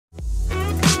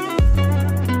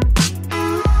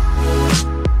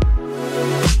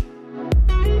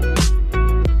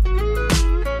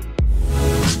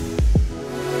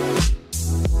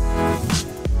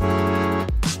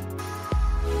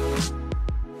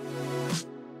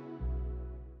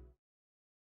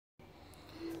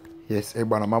Yes,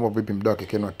 bwana, mambo vipi mdau wa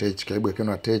Kekenwa Tech? Karibu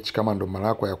Kekenwa Tech. Kama ndo mara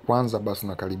yako ya kwanza basi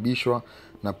unakaribishwa,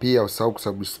 na pia usahau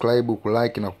kusubscribe,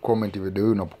 kulike na kucomment video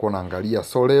hii unapokuwa unaangalia.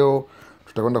 So leo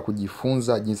tutakwenda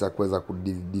kujifunza jinsi ya kuweza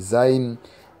kudesign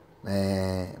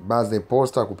base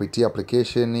poster kupitia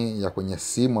application ya kwenye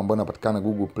simu ambayo inapatikana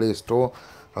Google Play Store,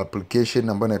 application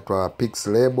ambayo inaitwa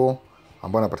Pixellab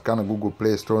ambayo inapatikana Google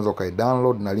Play Store. Unaweza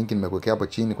ukaidownload na link nimekuwekea hapo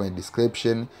chini kwenye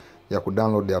description ya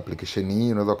kudownload application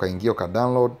hii, unaweza ukaingia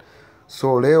ukadownload.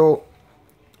 So leo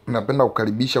napenda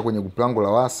kukaribisha kwenye group langu la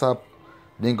WhatsApp,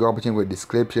 link iko hapo chini kwenye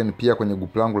description, pia kwenye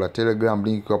group langu la Telegram,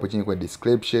 link iko hapo chini kwenye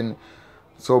description.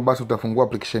 So basi utafungua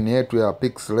application yetu ya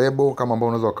Pixellab kama ambavyo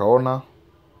unaweza ukaona.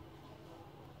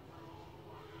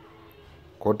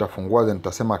 Kwa utafungua, then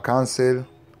tutasema cancel,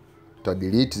 tuta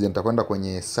delete, then tutakwenda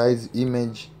kwenye size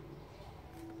image,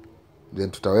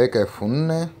 then tutaweka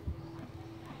F4,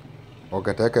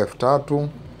 okay, tutaweka F3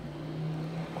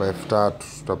 kwa F3,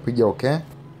 tutapiga okay.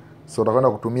 So utakwenda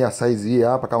kutumia size hii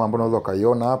hapa kama ambavyo unaweza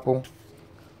ukaiona hapo.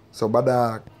 So baada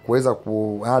ya kuweza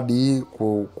kuadi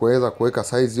kuweza kuweka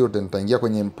size hiyo, nitaingia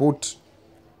kwenye input,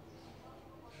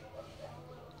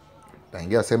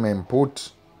 nitaingia sema input,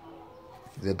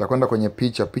 nitakwenda kwenye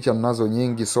picha mnazo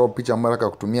nyingi. So picha ambayo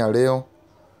nataka kutumia leo,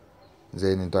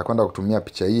 nitakwenda kutumia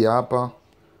picha hii hapa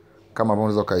kama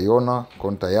ambavyo unaweza kaiona.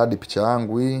 Kwa nitaiadi picha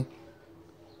yangu hii,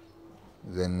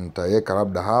 then nitaweka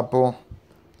labda hapo.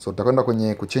 So nitakwenda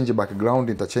kwenye kuchange background,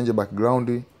 nitachange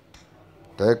background,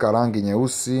 nitaweka rangi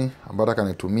nyeusi ambayo nataka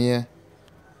nitumie.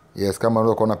 Yes, kama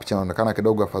unaweza kuona picha inaonekana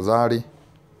kidogo afadhali.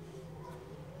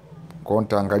 Kwa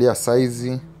nitaangalia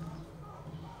size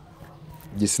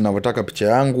jinsi ninavyotaka picha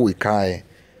yangu ikae.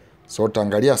 So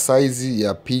nitaangalia size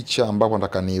ya picha ambapo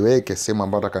nataka niiweke, sehemu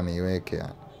ambayo nataka niiweke.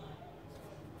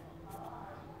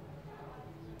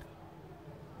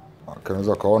 Okay,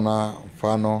 unaweza kaona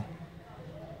mfano.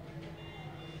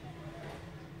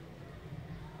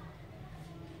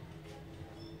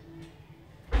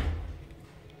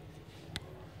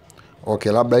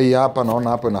 Okay, labda hii hapa naona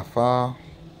hapo inafaa.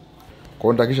 Kwa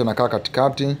hiyo nitakisha nakaa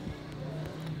katikati.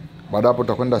 Baada hapo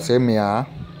tutakwenda sehemu ya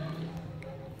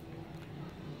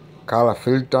color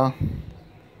filter.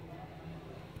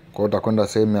 Kwa hiyo tutakwenda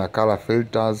sehemu ya color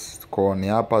filters, kwa ni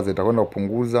hapa zitakwenda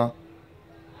kupunguza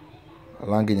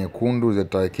rangi nyekundu,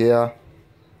 zitawekea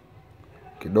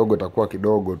kidogo, itakuwa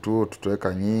kidogo tu,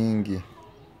 tutaweka nyingi.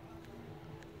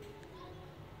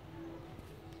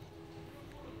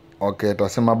 Okay,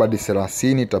 tutasema hadi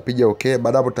 30, tutapiga okay.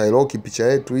 Baada hapo tutailock picha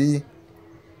yetu hii.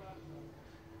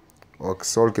 Okay,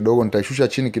 so kidogo nitaishusha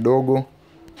chini kidogo.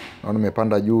 Naona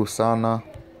nimepanda juu sana.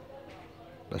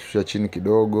 Nitashusha chini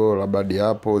kidogo labda hadi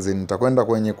hapo. Then nitakwenda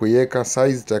kwenye kuiweka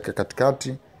size, nitaweka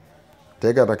katikati.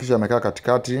 Nitaweka takisha imekaa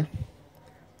katikati.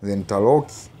 Then nitalock.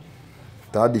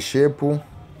 Nitaadi shape.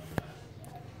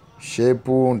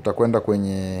 Nitakwenda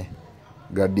kwenye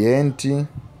gradient.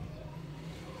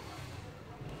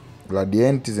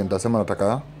 Then nitasema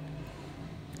nataka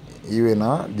iwe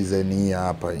na design hii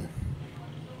hapa hii.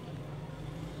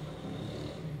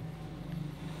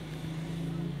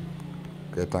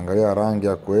 Okay, tangalia rangi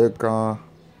ya kuweka.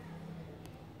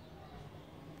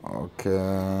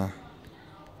 Okay.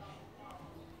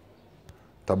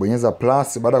 Tabonyeza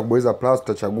plus, baada ya kubonyeza plus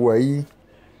tutachagua hii.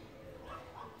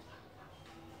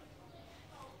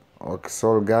 Okay,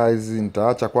 so guys,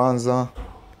 nitaacha kwanza.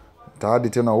 Nitaadi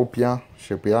tena upya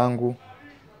shape yangu.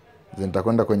 Then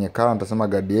nitakwenda kwenye color, nitasema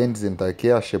gradient, then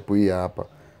nitawekea shape hii hapa.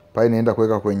 Pale nienda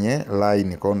kuweka kwenye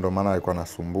line, kwa ndo maana alikuwa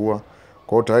nasumbua.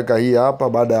 Kwa hiyo utaweka hii hapa.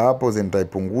 Baada ya hapo then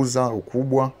nitaipunguza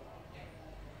ukubwa.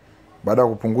 Baada ya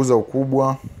kupunguza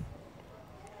ukubwa,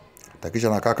 takisha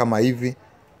nakaa kama hivi.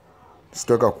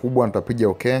 Sitaweka kubwa, nitapiga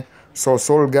okay.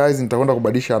 So guys, nitakwenda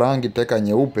kubadilisha rangi, nitaweka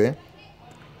nyeupe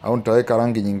au nitaweka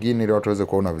rangi nyingine ili watu waweze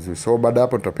kuona vizuri. So baada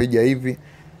hapo tutapiga hivi.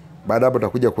 Baada hapo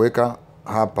tutakuja kuweka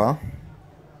hapa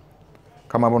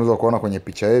kama ambavyo unaweza kuona kwenye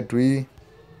picha yetu hii.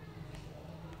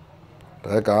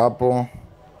 Nitaweka hapo.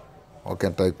 Okay,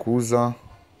 nitaikuza,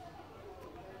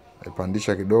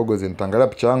 nipandisha kidogo, then nitaangalia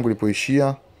picha yangu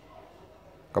ilipoishia.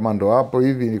 Kama ndo hapo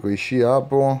hivi ilikoishia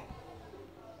hapo,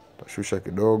 nitashusha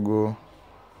kidogo.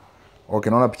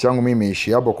 Okay, naona picha yangu mimi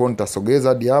imeishia hapo, kwa hiyo nitasogeza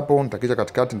hadi hapo, nitakisha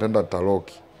katikati, nitaenda nitalock.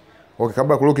 Okay,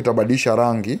 kabla kulock itabadilisha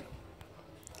rangi.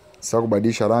 Sasa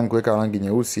kubadilisha rangi, kuweka rangi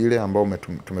nyeusi ile ambayo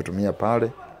tumetumia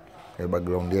pale kwa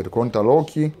background yetu. Kwa hiyo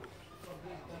nitalock.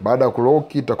 Baada ya kulock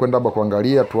tutakwenda hapa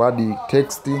kuangalia tuadi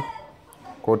text.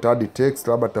 Kwa hiyo tuadi text,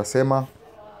 labda tutasema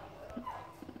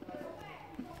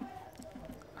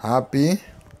happy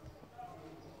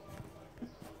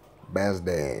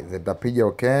birthday. Zitapiga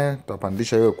okay,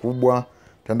 tutapandisha iwe kubwa.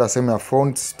 Tutaenda sehemu ya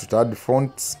fonts, tutaadi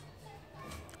fonts.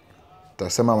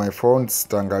 Tasema my fonts,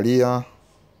 taangalia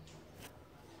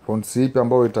fonts ipi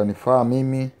ambayo itanifaa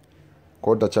mimi.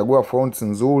 Kwa hiyo utachagua fonts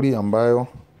nzuri ambayo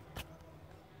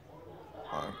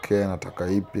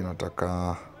nataka ipi,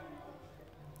 nataka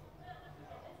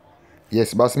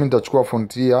yes, basi mimi nitachukua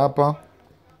font hii hapa.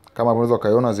 Kama unaweza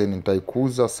kaiona, zeni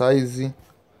nitaikuza size.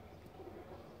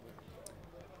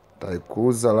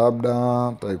 Nitaikuza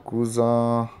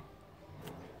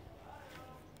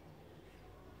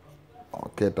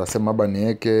tasema hapa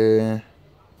niweke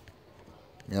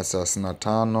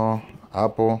 135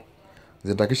 hapo.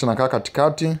 Zitakisha nakaa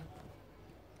katikati.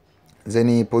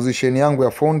 Zeni position yangu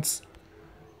ya fonts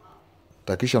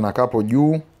takisha nakaa hapo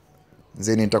juu.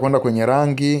 Zeni nitakwenda kwenye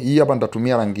rangi. Hii hapa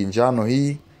nitatumia rangi njano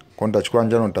hii. Kwa nitachukua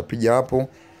njano nitapiga hapo.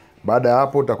 Baada ya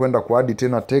hapo utakwenda kuadi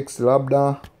tena text,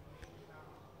 labda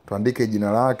tuandike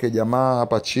jina lake jamaa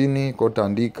hapa chini. Kwa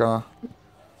utaandika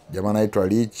jamaa anaitwa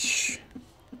Rich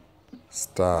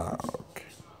Star. Okay.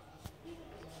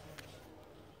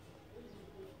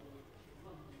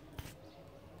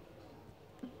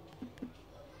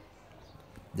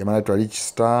 Jamaa anaitwa Rich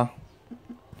Star.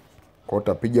 Kwa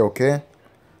utapiga okay.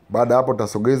 Baada hapo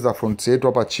utasogeza fonts yetu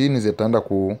hapa chini, zitaenda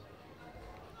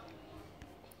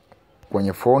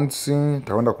kwenye fonts,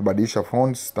 taenda kubadilisha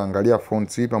fonts, taangalia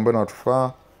fonts ipi ambayo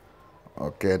inatufaa.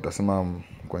 Okay, tasema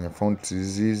kwenye fonts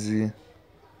hizi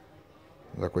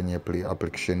za kwenye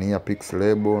application hii ya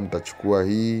Pixellab nitachukua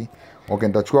hii. Okay,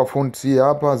 nitachukua fonts hii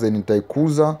hapa, then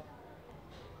nitaikuza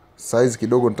size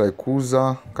kidogo,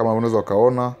 nitaikuza kama unaweza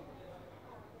kaona.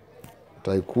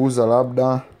 Nitaikuza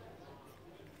labda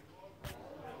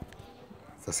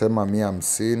tasema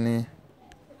 150.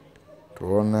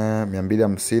 Tuone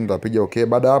 250, nitapiga okay.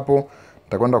 Baada hapo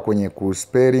nitakwenda kwenye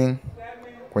kuspelling,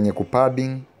 kwenye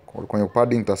kupadding,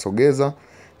 nitasogeza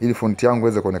ili font yangu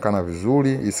iweze kuonekana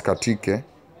vizuri, isikatike.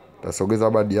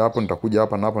 Nitasogeza hadi hapo, nitakuja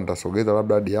hapa na hapo nitasogeza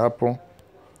labda hadi hapo.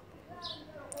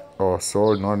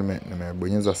 Sorry,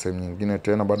 nimebonyeza sehemu nyingine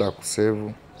tena baada ya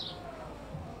kusave.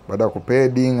 Baada ya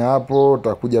kupadding hapo,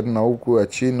 utakuja tena huku ya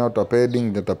chini uta padding,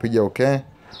 nitapiga okay.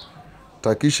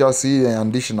 Takisha si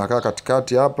andishi nakaa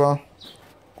katikati hapa.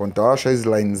 Kwa nitawasha hizi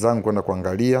line zangu kwenda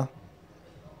kuangalia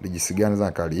jinsi gani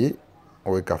za kali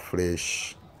weka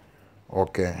fresh.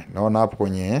 Okay, naona hapo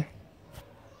kwenye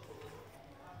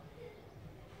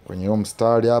huo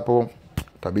mstari hapo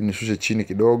itabidi nishushe chini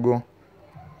kidogo.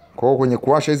 Kwa hiyo kwenye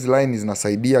kuwasha hizi line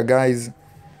zinasaidia guys.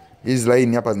 Hizi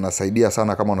line hapa zinasaidia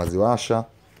sana kama unaziwasha,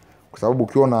 kwa sababu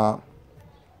ukiwa na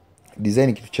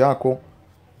design kitu chako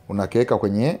unakiweka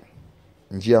kwenye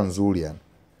njia nzuri yani.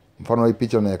 Mfano hii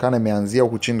picha inaonekana imeanzia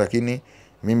huku chini, lakini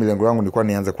mimi lengo langu nilikuwa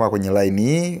nianze kwa kwenye line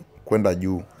hii kwenda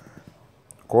juu.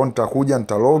 Kwa hiyo nitakuja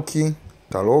nitaloki.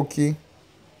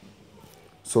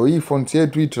 So hii font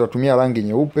yetu hii tutatumia rangi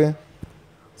nyeupe,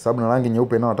 sababu na rangi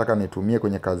nyeupe nao nataka nitumie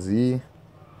kwenye kazi hii.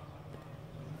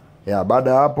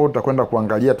 Baada ya hapo tutakwenda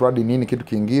kuangalia tuadi nini kitu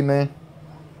kingine.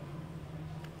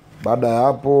 Baada ya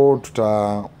hapo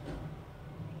tutaweka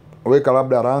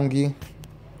labda rangi.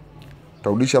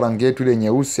 Tutarudisha rangi yetu ile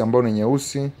nyeusi ambayo ni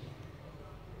nyeusi,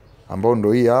 ambayo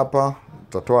ndio hii hapa.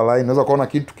 Tutatoa line. Unaweza kuona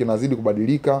kitu kinazidi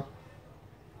kubadilika.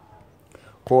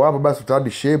 Kwa hapo basi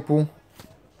tutaadi shape.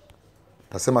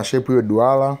 Tasema shape iwe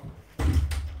duara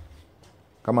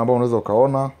kama ambao unaweza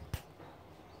ukaona.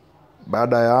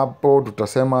 Baada ya hapo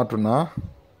tutasema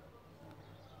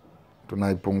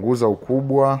tunaipunguza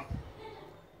ukubwa.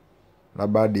 Na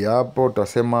baada ya hapo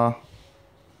tutasema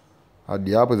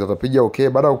hadi hapo zitapiga okay.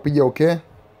 Baada ya kupiga okay,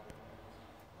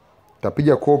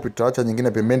 tutapiga copy, tutaacha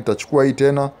nyingine pembeni, tutachukua hii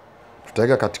tena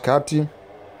tutaweka katikati.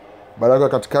 Baada ya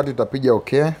katikati tutapiga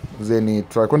okay, then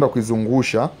tutakwenda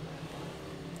kuizungusha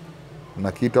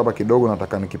na kitu hapa kidogo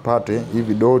nataka nikipate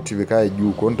hivi dot vikae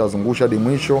juu. Kwa hiyo nitazungusha hadi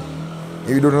mwisho.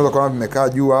 Hivi dot unaweza kuona vimekaa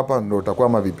juu hapa, ndio itakuwa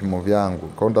kama vipimo vyangu.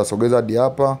 Kwa hiyo nitasogeza hadi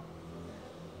hapa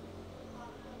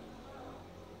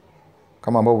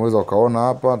kama ambavyo unaweza ukaona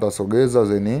hapa. Nitasogeza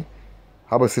zeni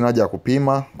hapo, sina haja ya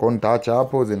kupima. Kwa hiyo nitaacha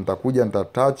hapo, then nitakuja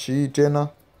nitatouch hii tena.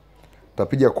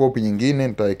 Nitapiga copy nyingine,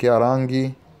 nitawekea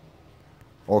rangi.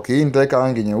 Okay, hii nitaweka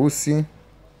rangi nyeusi.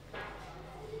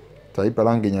 Nitaipa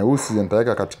rangi nyeusi, then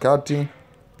nitaweka katikati.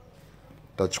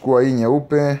 Nitachukua hii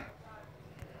nyeupe,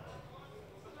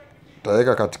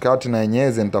 nitaweka katikati na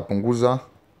yenyewe, then nitapunguza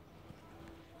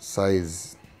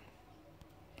size.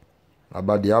 Na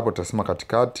baada ya hapo tutasema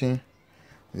katikati.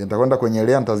 Nitakwenda kwenye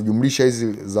layer, nitazijumlisha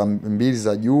hizi za mbili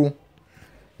za juu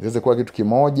ziweze kuwa kitu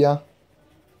kimoja.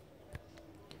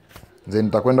 Then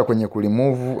nitakwenda kwenye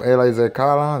remove eraser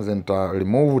color, then nita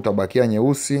remove, utabakia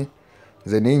nyeusi.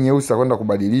 Then hii nyeusi nitakwenda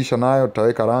kubadilisha nayo,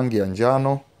 tutaweka rangi ya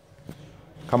njano.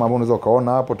 Kama ambavyo unaweza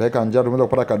kaona hapo, tutaweka njano, tunaweza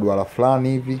kupata kaduara fulani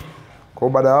hivi. Kwa Kwa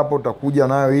baada ya hapo tutakuja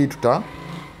nayo hii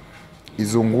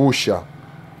tutaizungusha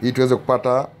ili tuweze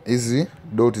kupata hizi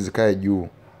dot zikae juu.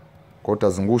 Kwa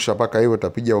utazungusha mpaka hiyo,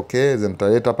 utapiga okay, then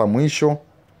tutaleta hapa mwisho.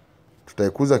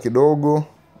 Tutaikuza kidogo.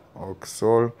 Okay,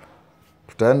 so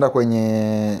tutaenda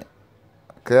kwenye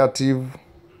creative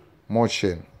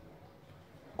motion.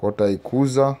 Kwa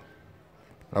utaikuza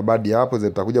na baada hapo then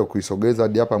tutakuja kuisogeza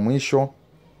hadi hapa mwisho.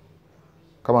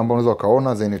 Kama ambavyo unaweza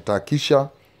kaona, then itakisha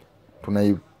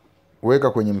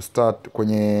tunaiweka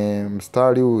kwenye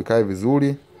mstari huu ikae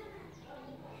vizuri.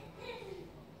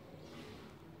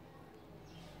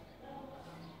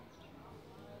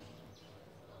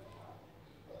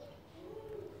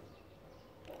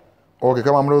 Okay,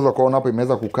 kama mnaweza kuona hapo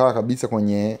imeweza kukaa kabisa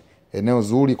kwenye eneo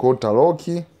zuri. Kwa hiyo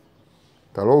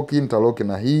nitaloki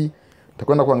na hii.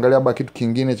 Tutakwenda kuangalia hapa kitu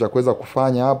kingine cha kuweza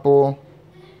kufanya hapo.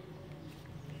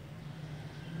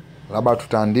 Labda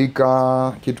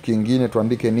tutaandika kitu kingine,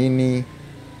 tuandike nini?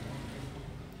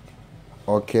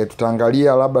 Okay,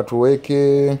 tutaangalia labda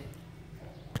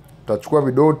tutachukua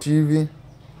vidoti hivi.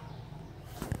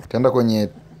 Tutaenda kwenye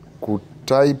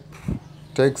kutype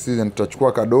text and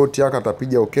tutachukua kadoti haka,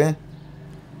 tutapiga okay.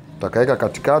 Tutakaeka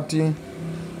katikati.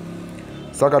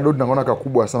 Sasa kadoti naona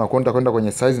kakubwa sana, kwa nitakwenda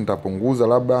kwenye size nitapunguza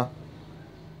labda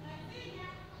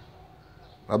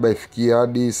ifikie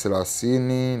hadi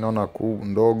 30, naona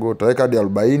ndogo. Tutaweka hadi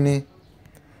 40.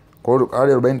 Kwa hiyo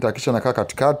hadi 40 nitakisha nakaa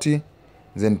katikati,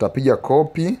 then nitapiga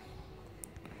copy.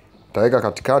 Tutaweka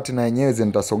katikati na yenyewe, then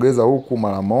nitasogeza huku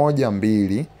mara 1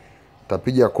 2.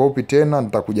 Nitapiga copy tena,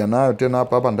 nitakuja nayo tena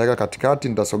hapa nitaweka katikati,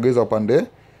 nitasogeza upande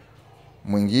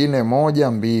mwingine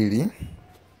 1 2.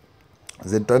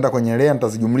 Then nitaenda kwenye layer,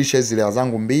 nitazijumlisha hizi layer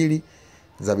zangu mbili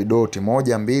za vidoti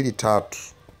 1 2 3.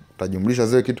 Nitajumlisha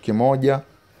zile kitu kimoja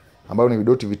ambayo ni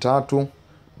vidoti vitatu.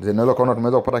 Then naweza kuona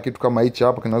tumeweza kupata kitu kama hichi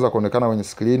hapo, kinaweza kuonekana kwenye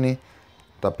screen.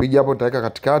 Nitapiga hapo, nitaweka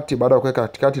katikati. Baada ya kuweka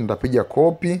katikati nitapiga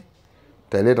copy.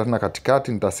 Nitaileta tena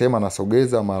katikati, nitasema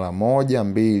nasogeza mara 1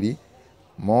 2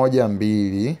 1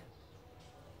 2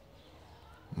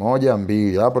 1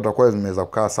 2. Hapo tutakuwa zimeweza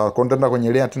kukaa sawa. Kwa nitaenda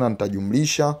kwenye layer tena,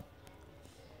 nitajumlisha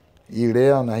hii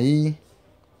layer na hii.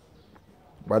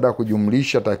 Baada ya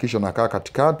kujumlisha tahakisha nakaa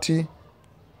katikati.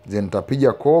 Then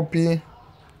nitapiga copy.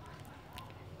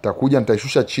 Nitakuja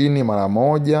nitaishusha chini mara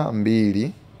 1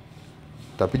 2.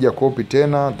 Nitapiga copy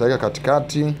tena, nitaweka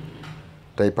katikati.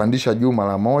 Nitaipandisha juu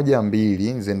mara 1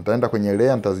 2. Then nitaenda kwenye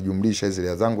layer, nitazijumlisha hizo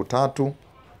layer zangu 3.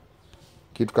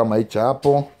 Kitu kama hicho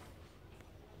hapo.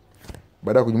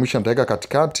 Baada ya kujumlisha nitaweka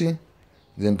katikati.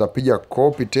 Then nitapiga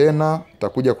copy tena,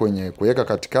 nitakuja kwenye kuweka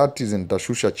katikati, then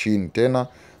nitashusha chini tena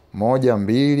 1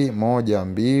 2 1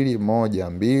 2 1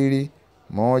 2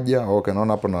 1. Okay,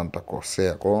 naona hapo ndo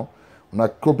nitakosea. Kwa hiyo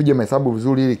unapiga mahesabu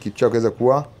vizuri ili kitu chako kiweze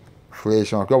kuwa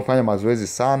fresh. Unakiwa kufanya mazoezi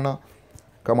sana.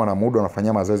 Kama na muda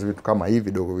unafanyia mazoezi vitu kama hivi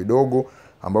vidogo vidogo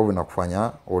ambavyo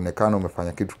vinakufanya uonekane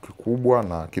umefanya kitu kikubwa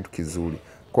na kitu kizuri.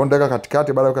 Kwa hiyo nitaweka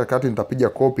katikati. Baada ya katikati nitapiga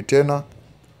copy tena.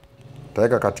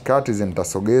 Nitaweka katikati, then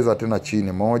nitasogeza tena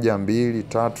chini 1 2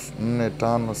 3 4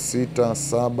 5 6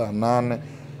 7 8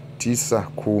 9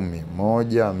 10.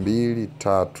 1 2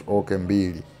 3. Okay,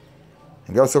 2.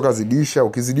 Ingawa sio kazidisha,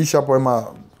 ukizidisha hapo wema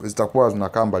zitakuwa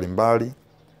zinakaa mbalimbali.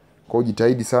 Kwa hiyo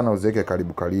jitahidi sana uziweke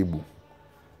karibu karibu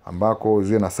ambako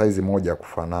ziwe na size moja ya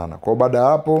kufanana. Kwa hiyo baada ya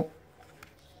hapo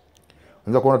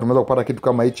unaweza kuona tumeweza kupata kitu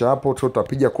kama hicho hapo.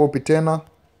 Tutapiga copy tena.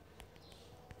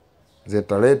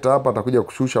 Zetaleta hapa, atakuja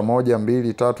kushusha 1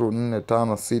 2 3 4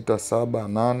 5 6 7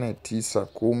 8 9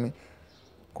 10.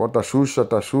 Kwa tashusha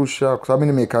kwa sababu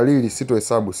nimekalili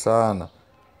sitohesabu sana.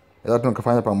 Ila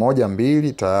tukifanya pamoja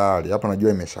 2 tayari. Hapa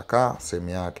najua imeshakaa sehemu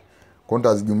yake. Kwa hiyo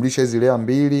nitazijumlisha hizi layer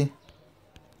 2.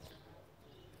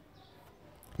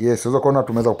 Yes, unaweza kuona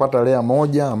tumeweza kupata layer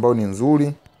moja ambayo ni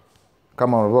nzuri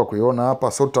kama unaweza kuiona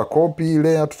hapa. So tutacopy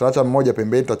layer, tutaacha mmoja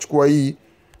pembeni, tutachukua hii,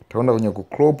 tutaenda kwenye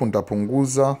kucrop,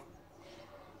 nitapunguza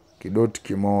kidoti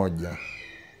kimoja.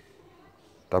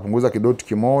 Nitapunguza kidoti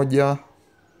kimoja.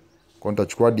 Kwa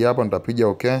nitachukua hadi hapa, nitapiga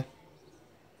okay.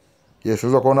 Yes,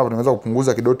 unaweza kuona hapa nimeweza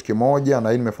kupunguza kidoti kimoja,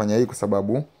 na hii nimefanya hii kwa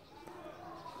sababu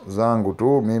zangu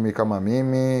tu mimi kama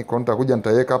mimi. Kwa nitakuja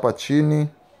nitaiweka hapa chini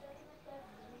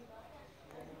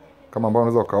kama ambao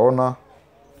unaweza kaona.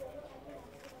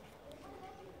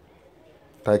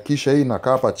 Tahakisha hii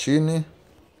inakaa hapa chini.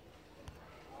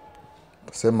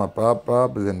 Tasema hapa,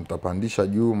 then nitapandisha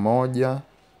juu 1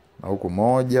 na huku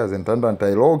 1, then nitaenda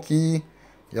nitailoki.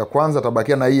 Ya kwanza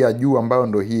tabakia na hii ya juu ambayo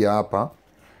ndo hii hapa.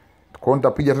 Kwa hiyo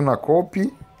nitapiga tena copy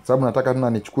sababu nataka tena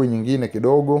nichukue nyingine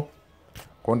kidogo.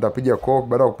 Kwa hiyo nitapiga copy.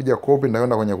 Baada ya kupiga copy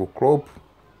nitakwenda kwenye kucrop.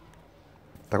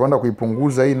 Nitakwenda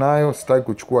kuipunguza hii nayo, sitaki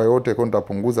kuchukua yote. Kwa hiyo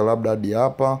nitapunguza labda hadi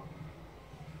hapa.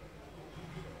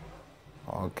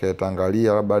 Okay,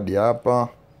 taangalia labda hadi hapa.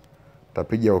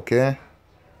 Tapiga okay.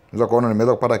 Unaweza kuona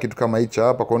nimeweza kupata kitu kama hicho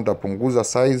hapa, kwa hiyo nitapunguza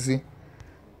size.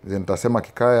 Then nitasema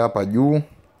kikae hapa juu.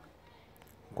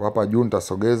 Kwa hapa juu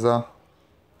nitasogeza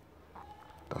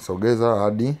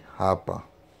hadi hapa.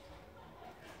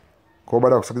 Kwa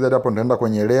baada ya kusogeza hadi hapo nitaenda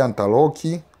kwenye layer,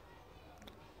 nitaloki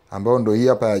ambayo ndio hii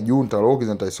hapa ya juu, nitaloki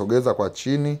then nitaisogeza kwa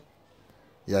chini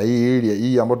ya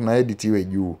hii ambayo tuna edit iwe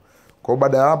juu. Kwa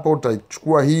baada ya hapo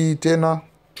utachukua hii tena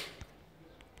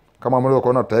kama mlivyo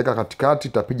kuona, tutaweka katikati,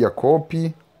 tutapiga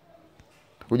copy.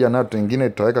 Kuja nayo nyingine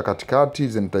tutaweka katikati,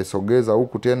 then nitaisogeza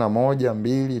huku tena 1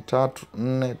 2 3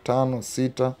 4 5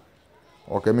 6.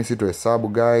 Okay, mimi sitohesabu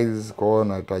guys, kwa hiyo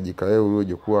nahitajika wewe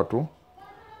uje tu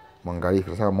mwangalifu.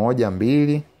 Sasa 1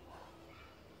 2.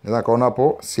 Naweza kaona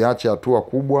hapo siache hatua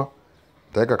kubwa.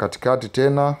 Nitaweka katikati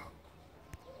tena.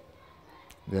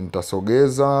 Then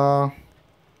nitasogeza.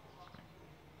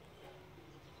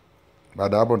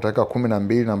 Baada hapo nitaweka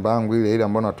 12 namba yangu ile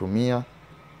ambayo natumia.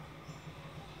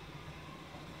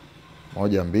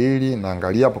 1 2,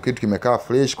 naangalia hapo kitu kimekaa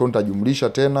fresh, kwa nitajumlisha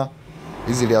tena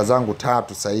hizi layer zangu 3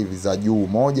 sasa hivi za juu,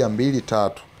 1 2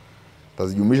 3.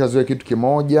 Tazijumlisha ziwe kitu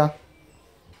kimoja.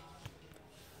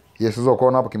 Yes, sasa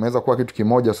ukaona hapo kimeweza kuwa kitu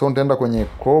kimoja. So nitaenda kwenye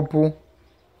crop.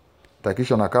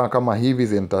 Takisha nakaa kama hivi,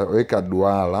 then nitaweka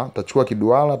duara. Nitachukua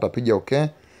kiduara, nitapiga okay.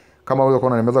 Kama wewe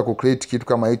ukaona nimeweza ku create kitu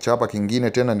kama hicho hapa,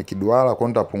 kingine tena ni kiduara, kwa hiyo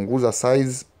nitapunguza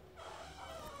size.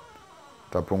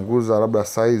 Nitapunguza labda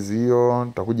size hiyo,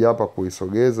 nitakuja hapa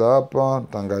kuisogeza hapa,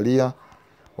 nitaangalia.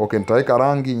 Okay, nitaweka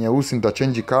rangi nyeusi,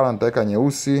 nitachange color, nitaweka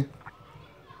nyeusi.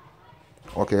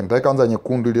 Okay, nitaweka kwanza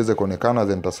nyekundu ili iweze kuonekana,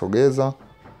 then nitasogeza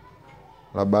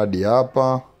labda hadi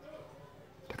hapa.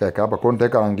 Nitaweka hapa, kwa hiyo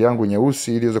nitaweka rangi yangu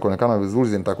nyeusi ili iweze kuonekana vizuri.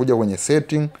 Then nitakuja kwenye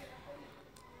setting,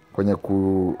 kwenye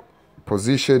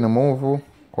position move,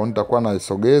 kwa hiyo nitakuwa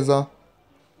naisogeza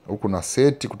huku na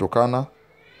set kutokana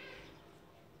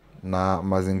na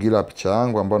mazingira ya picha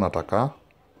yangu ambayo nataka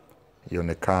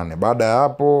ionekane. Baada ya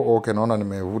hapo, okay, naona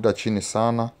nimevuta chini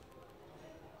sana.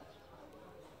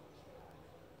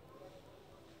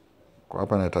 Kwa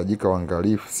hapa inahitajika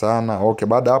uangalifu sana. Okay,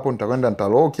 baada ya hapo nitakwenda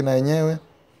nitaloki na yenyewe.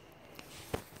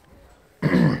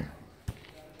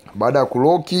 Baada ya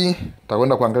kuloki,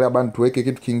 nitakwenda kuangalia bado tuweke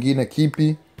kitu kingine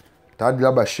kipi. Tadi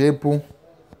labda shape.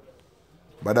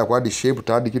 Baada ya kuadi shape,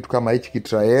 tadi kitu kama hichi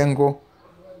triangle.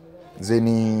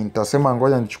 Zeni nitasema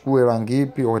ngoja nichukue rangi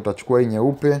ipi, au nitachukua hii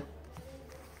nyeupe.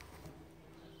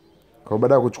 Kwa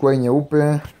baada ya kuchukua hii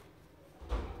nyeupe,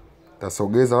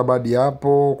 tasogeza labda hadi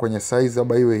hapo kwenye size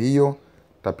labda iwe hiyo.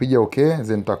 Tapiga okay,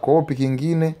 then nitakopi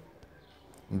kingine.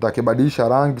 Nitakibadilisha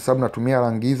rangi sababu natumia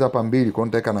rangi hizi hapa mbili, kwa hiyo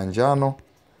nitaweka na njano.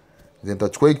 Then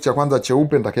nitachukua hiki cha kwanza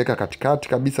cheupe, nitakiweka katikati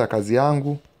kabisa kazi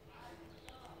yangu.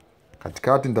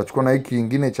 Katikati nitachukua na hiki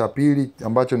kingine cha pili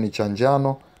ambacho ni cha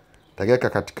njano. Nitakiweka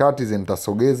katikati, then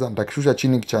nitasogeza, nitakishusha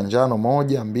chini cha njano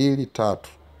 1 2 3.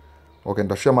 Okay,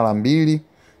 nitashusha mara 2.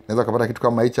 Naweza kupata kitu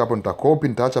kama hichi hapo, nitakopi,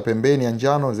 nitaacha pembeni ya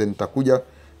njano, then nitakuja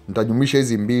nitajumlisha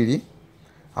hizi mbili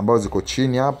ambazo ziko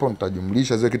chini hapo,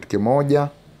 nitajumlisha ziwe kitu kimoja.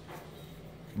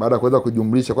 Baada ya kuweza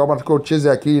kujumlisha, kwa hapa tukao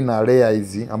ucheze akili na layer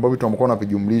hizi ambapo vitu ambavyo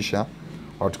unavijumlisha,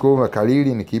 watukao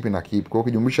umekalili ni kipi na kipi. Kwa hiyo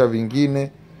ukijumlisha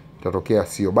vingine itatokea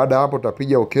sio. Baada hapo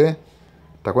utapiga okay.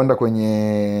 Utakwenda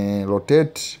kwenye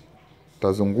rotate,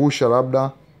 utazungusha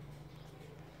labda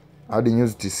hadi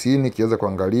nyuzi 90 kiweze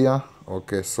kuangalia.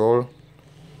 Okay, sol.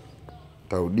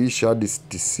 Tarudisha hadi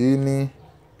 90.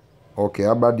 Okay,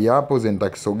 hadi hapo then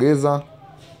nitakisogeza.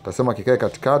 Utasema kikae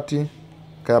katikati,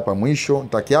 kaya hapa mwisho.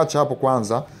 Nitakiacha hapo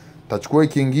kwanza. Nitachukua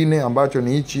hiki kingine ambacho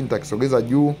ni hichi, nitakisogeza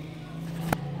juu.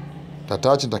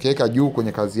 Tatouch nitakiweka juu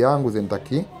kwenye kazi yangu, then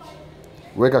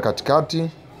nitakiweka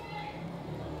katikati.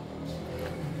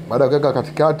 Baada ya kuweka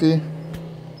katikati,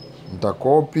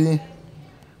 nitakopi.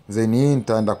 Then hii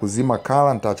nitaenda kuzima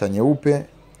color, nitaacha nyeupe.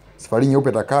 Safari nyeupe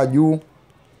itakaa juu.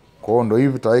 Kwa hiyo ndio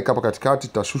hivi tutaweka hapa katikati,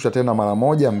 tutashusha tena mara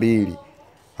 1 2.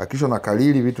 Hakikisha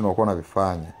unakalili vitu unakuwa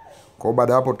unavifanya. Kwa hiyo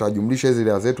baada hapo tutajumlisha hizi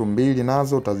layer zetu mbili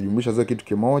nazo, tutazijumlisha zote kitu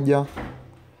kimoja.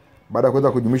 Baada ya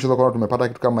kuweza kujumlisha zote kwa tumepata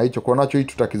kitu kama hicho. Kwa nacho hii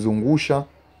tutakizungusha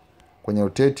kwenye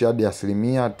rotate hadi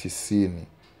 90%.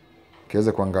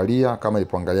 Kiweze kuangalia kama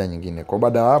ilipoangalia nyingine. Kwa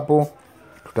baada hapo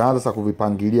tutaanza sasa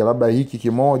kuvipangilia labda hiki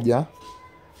kimoja.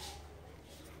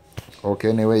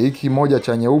 Okay, anyway hiki kimoja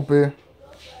cha nyeupe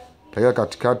takia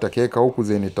katikati, takiweka huku,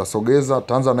 zeni tasogeza.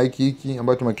 Taanza na hiki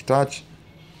ambacho tumekitouch.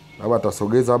 Labda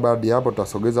tasogeza hadi hapo,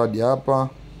 tasogeza hadi hapa.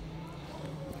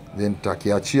 Then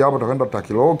takiachia hapo, tutakwenda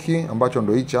takiloki ambacho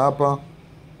ndio hichi hapa.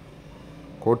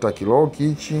 Kwa takiloki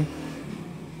hichi.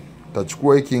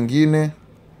 Tachukua hiki kingine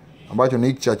ambacho ni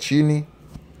hiki cha chini.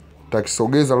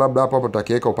 Takisogeza labda hapo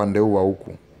takiweka upande huu wa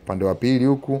huku. upande wa pili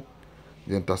huku.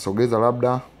 Then tutasogeza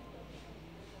labda,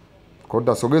 kwa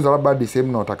tutasogeza labda hadi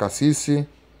sehemu tunataka sisi.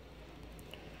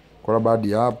 Kwa labda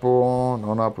hadi hapo,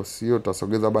 naona hapo sio,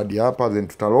 tutasogeza hadi hapa, then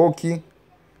tutaloki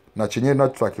na chenyewe na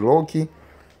tutakiloki.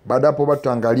 Baada hapo bado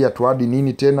tutaangalia tuadi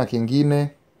nini tena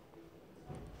kingine.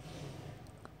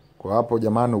 Kwa hapo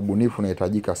jamani, ubunifu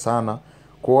unahitajika sana.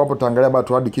 Kwa hapo tutaangalia bado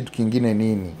tuadi kitu kingine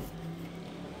nini.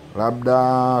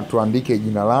 Labda tuandike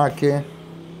jina lake.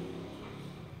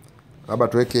 Labda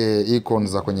tuweke icons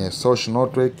za kwenye social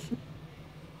network.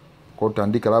 Kwa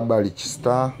tutaandika labda Rich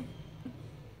Star.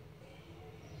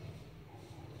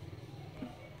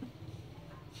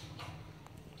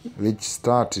 Rich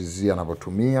Star TZ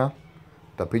anapotumia.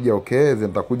 Tapiga okay, then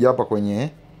nitakuja hapa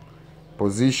kwenye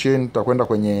position, tutakwenda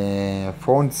kwenye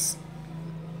fonts.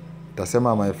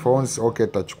 Tasema my fonts, okay,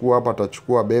 tutachukua hapa,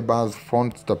 tutachukua Bebas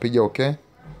font, tutapiga okay.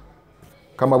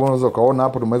 Kama unaweza kaona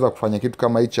hapo tumeweza kufanya kitu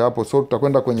kama hicho hapo. So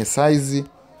tutakwenda kwenye size,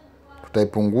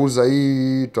 tutaipunguza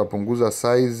hii, tutapunguza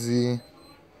size.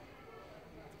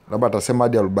 Labda tutasema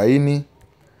hadi 40.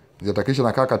 Zitakisha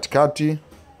nakaa katikati.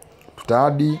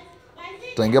 Tutaadi,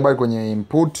 tutaingia bali kwenye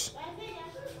input.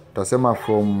 Tutasema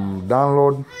from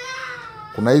download.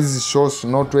 Kuna hizi source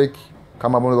network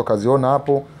kama unaweza kaziona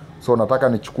hapo. So nataka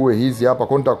nichukue hizi hapa,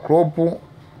 contact crop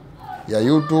ya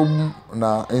YouTube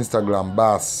na Instagram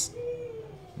bas.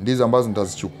 Ndizo ambazo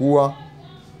nitazichukua.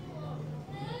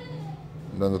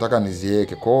 Ndio nataka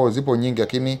niziweke. Kwa hiyo zipo nyingi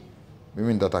lakini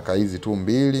mimi nitataka hizi tu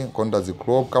mbili. Kwa nitazi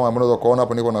crop kama unaweza kuona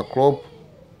hapo niko na crop.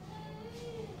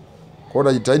 Kwa hiyo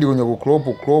najitahidi kwenye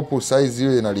crop size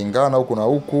hiyo inalingana huku na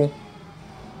huku.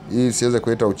 Hii siweze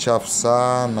kuleta uchafu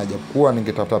sana, japokuwa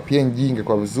ningetafuta PNG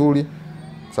ingekuwa vizuri.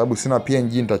 Sababu sina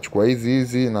PNG, nitachukua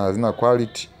hizi na hazina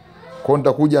quality. Kwa hiyo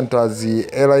nitakuja nitazi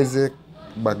erase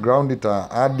background,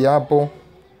 nita add hapo.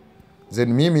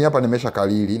 Then mimi hapa nimesha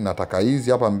kalili, nataka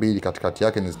hizi hapa mbili katikati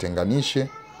yake nizitenganishe.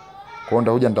 Kwa hiyo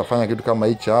nitakuja nitafanya kitu kama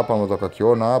hichi hapa, unaweza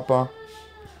kukiona hapa.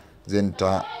 Then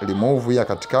nita remove ya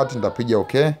katikati, nitapiga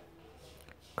okay.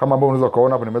 Kama ambavyo unaweza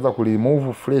kuona hapa nimeweza ku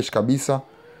remove fresh kabisa.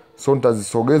 So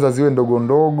nitazisogeza ziwe ndogo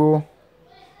ndogo.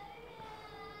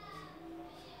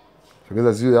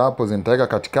 Sogeza ziwe hapo, nitaweka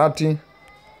katikati.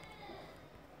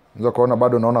 Unaweza kuona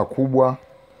bado naona kubwa.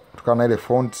 Kutokana na ile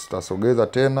font tutasogeza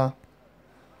tena.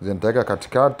 Nitaweka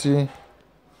katikati.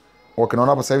 Okay,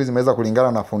 naona hapo sasa hivi zimeweza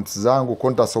kulingana na fonts zangu. Kwa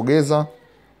nitasogeza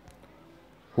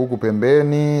huku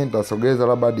pembeni, nitasogeza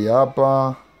labda hadi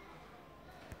hapa.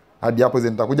 Hadi hapo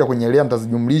nitakuja kwenye layer,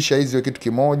 nitazijumlisha hizi kitu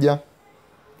kimoja.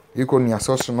 Iko ni ya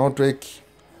social network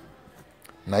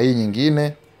na hii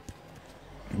nyingine.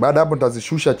 Baada hapo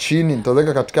nitazishusha chini,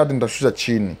 nitaweka katikati, nitashusha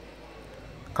chini.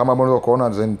 Kama unaweza kuona,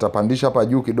 nitapandisha hapa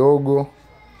juu kidogo.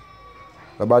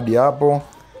 Labda hapo,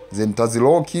 then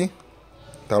nitaziloki,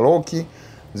 nitaloki.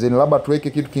 Then labda tuweke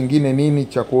kitu kingine nini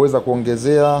cha kuweza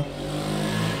kuongezea.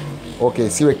 Okay,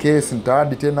 siwe case,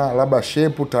 nitaadi tena labda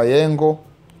shape triangle.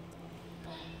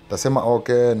 Nitasema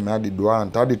okay, nimeadi duara,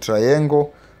 nitaadi triangle.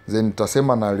 Then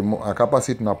nitasema na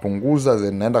capacity napunguza,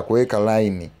 then naenda kuweka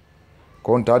line.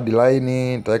 Kwa hiyo nitaadi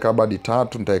line, nitaweka labda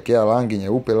 3, nitawekea rangi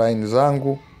nyeupe line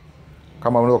zangu.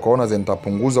 Kama unaweza kuona, then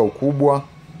nitapunguza ukubwa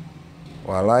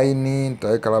wa line,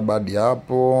 nitaweka labda hadi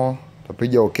hapo.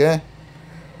 Nitapiga okay.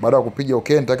 Baada ya kupiga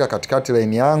okay, nitaweka katikati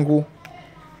line yangu.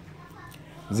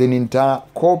 Then nita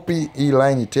copy hii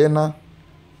line tena.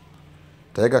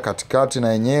 Nitaweka katikati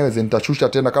na yenyewe, then nitashusha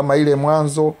tena kama ile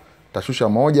mwanzo. Nitashusha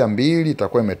 1, 2,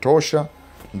 itakuwa imetosha.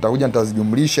 Nitakuja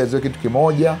nitazijumlisha hizo kitu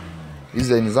kimoja.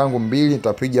 Hizi line zangu mbili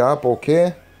nitapiga hapo okay.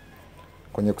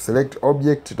 Kwenye select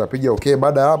object nitapiga okay.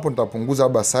 Baada hapo nitapunguza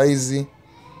labda size.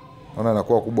 Naona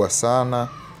inakuwa kubwa sana.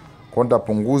 Kwa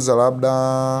nitapunguza labda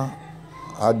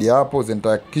hadi hapo, then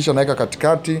kisha naweka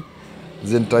katikati.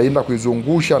 Then nitaenda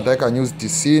kuizungusha, nitaweka nyuzi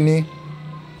 90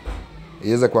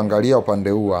 iweze kuangalia upande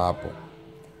huu hapo.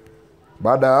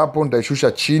 Baada hapo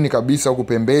nitaishusha chini kabisa huku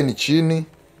pembeni chini.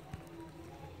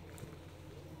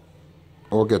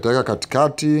 Okay, nitaweka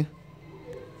katikati.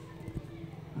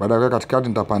 Baada ya katikati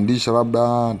nitapandisha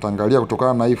labda, nitaangalia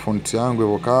kutokana na hii font yangu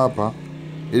ilivyokaa hapa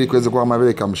ili kiweze kuwa kama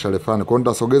vile kamshale fulani. Kwa hiyo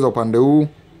nitasogeza upande huu.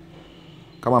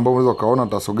 Kama ambavyo unaweza kaona,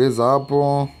 nitasogeza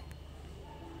hapo.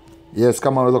 Yes,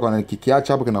 kama unaweza kuona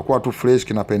kikiacha hapo kinakuwa tu fresh,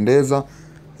 kinapendeza.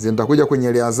 Nitakuja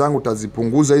kwenye layer zangu,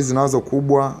 nitazipunguza hizi nazo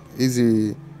kubwa,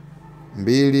 hizi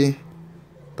mbili.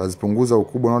 Nitazipunguza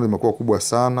ukubwa, naona zimekuwa kubwa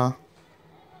sana.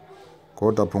 Kwa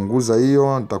hiyo nitapunguza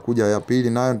hiyo, nitakuja ya pili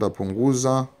nayo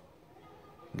nitapunguza.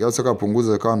 Ngao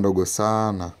kapunguza ikawa ndogo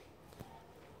sana.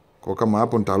 Kwa kama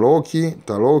hapo nitaloki.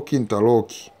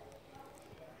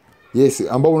 Yes,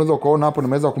 ambao unaweza kuona hapo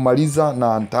nimeweza kumaliza,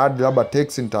 na nitaadi labda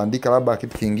text, nitaandika labda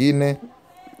kitu kingine.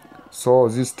 So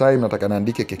this time nataka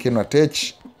niandike Kekenwa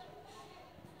Tech.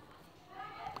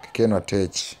 Kekenwa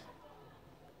Tech.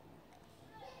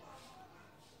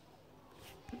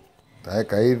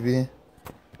 Taweka hivi.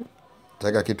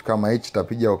 Taweka kitu kama hichi,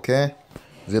 tapiga okay.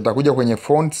 Zitakuja kwenye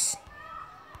fonts.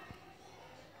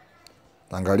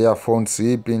 Angalia fonts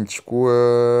ipi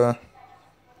nichukue.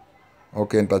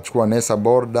 Okay, nitachukua Nesa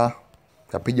border.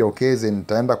 Tapiga okay, then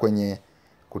nitaenda kwenye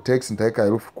kutext, nitaweka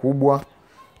herufi kubwa.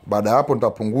 Baada hapo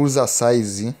nitapunguza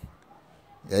size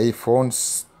ya hii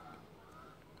fonts.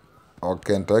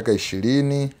 Okay, nitaweka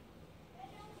 20.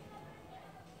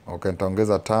 Okay,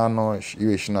 nitaongeza 5,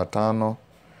 iwe 25.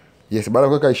 Yes, baada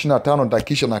ya kuweka 25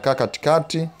 nitakisha nakaa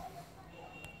katikati.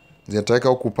 Nitaweka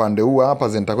huku upande huu hapa,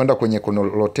 then nitakwenda kwenye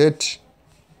rotate.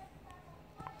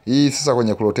 Hii sasa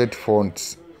kwenye rotate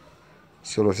fonts.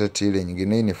 Sio rotate ile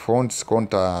nyingine, hii ni fonts,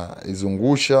 konta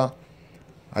izungusha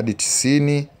hadi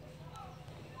 90.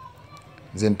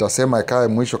 Then nitasema ikae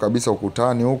mwisho kabisa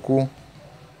ukutani huku.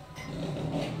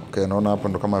 Okay, naona hapo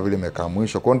ndo kama vile imekaa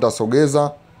mwisho. Kwa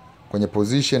nitasogeza kwenye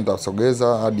position,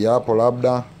 nitasogeza hadi hapo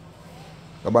labda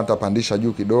nitapandisha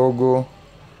juu kidogo.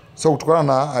 So kutokana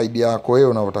na idea yako wewe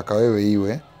unataka wewe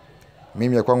iwe.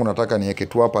 Mimi ya kwangu nataka niweke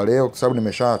tu hapa leo kwa sababu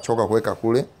nimeshachoka kuweka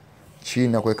kule chini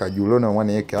na kuweka juu. Leo naomba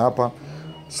niweke hapa.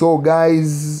 So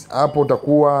guys, hapo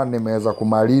utakuwa nimeweza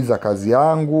kumaliza kazi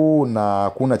yangu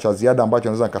na kuna cha ziada ambacho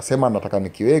naweza nikasema nataka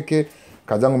nikiweke.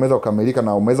 Kazi yangu imeweza kukamilika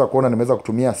na umeweza kuona nimeweza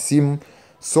kutumia simu.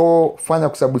 So fanya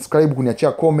kusubscribe,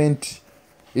 kuniachia comment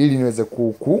ili niweze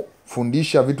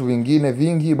kukufundisha vitu vingine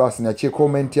vingi. Basi niachie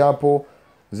comment hapo,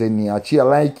 then niachie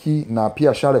like na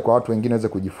pia share kwa watu wengine waweze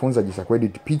kujifunza jinsi ya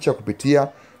kuedit picha kupitia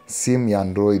simu ya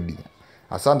Android.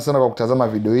 Asante sana kwa kutazama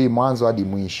video hii mwanzo hadi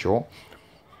mwisho.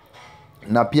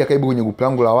 Na pia karibu kwenye group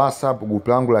langu la WhatsApp, group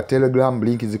langu la Telegram,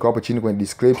 link ziko hapo chini kwenye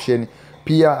description.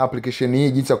 Pia application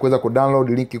hii jinsi ya kuweza kudownload,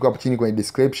 link iko hapo chini kwenye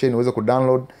description, uweze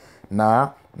kudownload. Na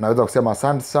naweza kusema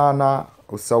asante sana,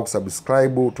 usisahau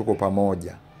kusubscribe, tuko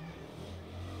pamoja.